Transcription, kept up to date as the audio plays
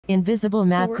Invisible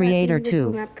Map we're at the Creator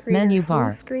Invisible 2. Map Creator Menu home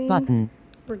bar. screen. Button.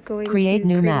 We're going Create to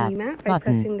new create map. a new map by Button.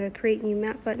 pressing the Create New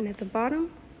Map button at the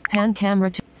bottom. Pan camera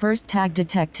to first tag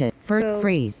detected. So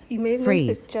Freeze. you may have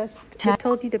noticed it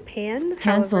told you to pan.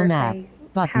 Cancel However, map. I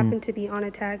Button. happened to be on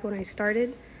a tag when I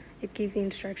started. It gave the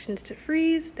instructions to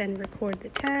freeze, then record the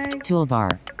tag.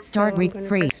 Toolbar. Start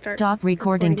freeze. Stop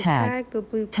recording tag. The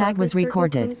blue Tag was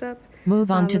recorded. comes up. Move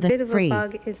on to A bit the of freeze. a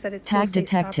bug is that it Tag will say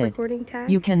stop detected. recording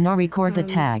tag. You can now record the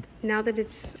tag. Now that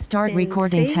it's Start been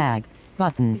recording saved, tag.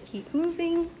 Button. we keep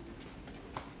moving.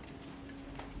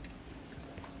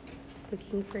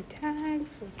 Looking for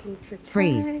tags, looking for tags.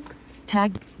 Freeze.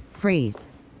 Tag. Freeze.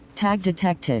 Tag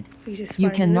detected. We just You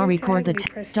find can now another record the tag,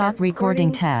 we press stop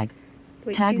recording tag.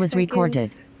 Wait Tag 2 was recorded.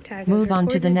 seconds, tag was Move on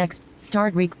to the recorded. next.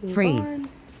 Start Move freeze. on.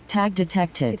 Tag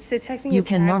detected. It's detecting You a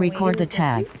can tag now away record in the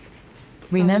tag. distance.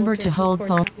 Remember We'll to just hold record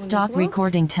phone. that one as Stop well.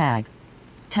 recording tag.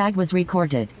 Tag was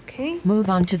recorded. Okay. Move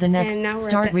on to the next. And now we're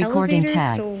Start at the recording elevator,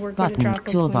 tag. so we're going to Button. drop a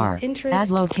point of Toolbar. interest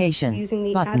Add location. using the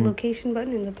Add Button. Location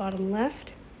button in the bottom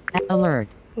left. Alert.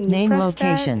 When you Name press that,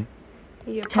 location.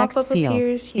 your Text pop-up field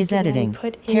appears. You is can then editing.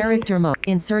 put in Character mode.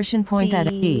 Insertion point at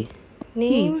E.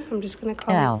 name. I'm just going to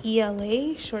call L. it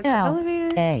ELA, short for L. elevator.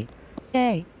 A.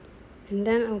 A. And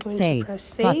then I'm going Save. to press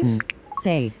save. Button.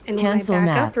 Save. And Cancel when I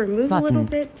back map. up or move Button. a little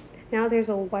bit, now there's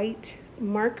a white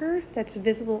marker that's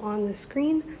visible on the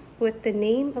screen with the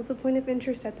name of the point of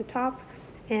interest at the top.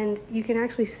 And you can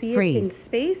actually see it in Freeze.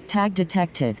 space. Tag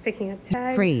detected. It's picking up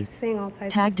tags, Freeze. saying all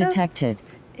types Tag of stuff. detected.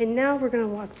 And now we're going to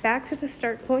walk back to the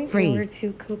start point in order Freeze.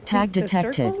 to complete Tag the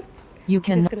detected. circle. You I'm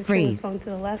can just going to turn the freeze. phone to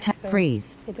the left so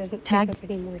Freeze. it doesn't Tag. pick up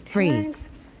any more tags. Freeze.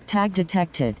 Tag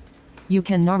detected. You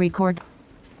can now record.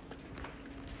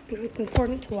 It's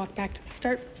important to walk back to the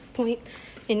start point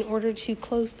in order to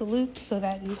close the loop so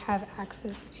that you have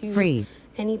access to Freeze.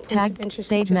 any points Tag. of interest you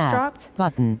Save just map. dropped.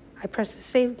 Button. I press the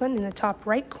save button in the top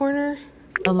right corner.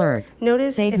 Alert.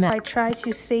 Notice Save if map. I try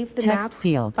to save the Text map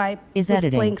field by is with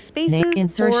editing. blank spaces Name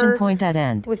insertion or point at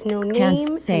end. with no Cancel.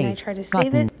 name, Save. and I try to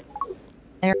save Button.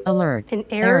 it, Alert. an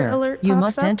error alert You pops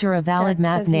must up enter a valid that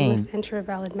map says you name. must enter a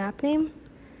valid map name.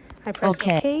 I press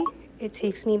Okay. OK. It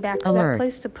takes me back to Alert. that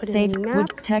place to put Save in a new map.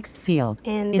 text field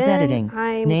And is then editing.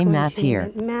 I'm Name going map to name here.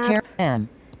 it map M.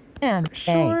 M. A.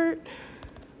 short.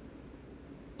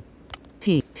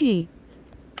 P. P.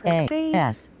 Press A. save.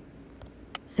 S.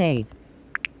 Save.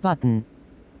 Button.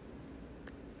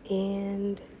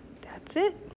 And that's it.